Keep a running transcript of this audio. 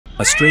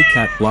A stray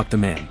cat blocked the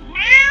man,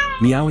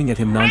 meowing at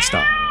him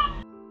non-stop.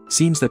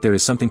 Seems that there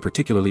is something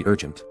particularly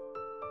urgent.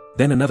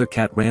 Then another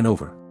cat ran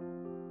over.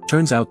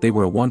 Turns out they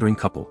were a wandering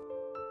couple.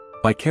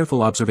 By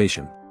careful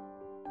observation,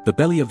 the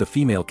belly of the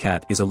female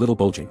cat is a little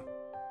bulging.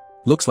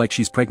 Looks like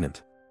she's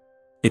pregnant.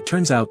 It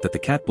turns out that the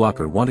cat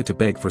blocker wanted to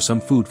beg for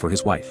some food for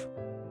his wife.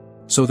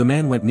 So the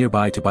man went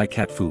nearby to buy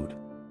cat food.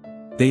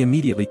 They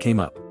immediately came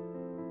up.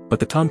 But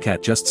the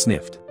tomcat just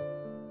sniffed.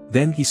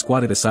 Then he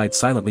squatted aside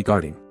silently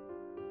guarding.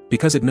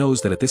 Because it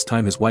knows that at this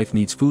time his wife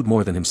needs food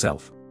more than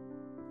himself.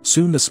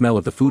 Soon the smell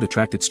of the food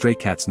attracted stray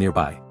cats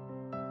nearby.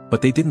 But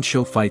they didn't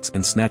show fights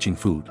and snatching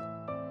food.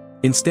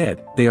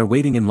 Instead, they are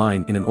waiting in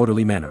line in an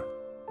orderly manner.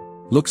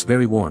 Looks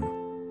very warm.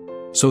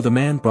 So the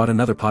man brought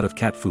another pot of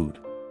cat food.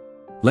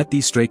 Let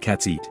these stray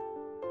cats eat.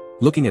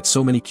 Looking at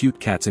so many cute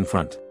cats in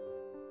front.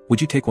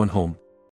 Would you take one home?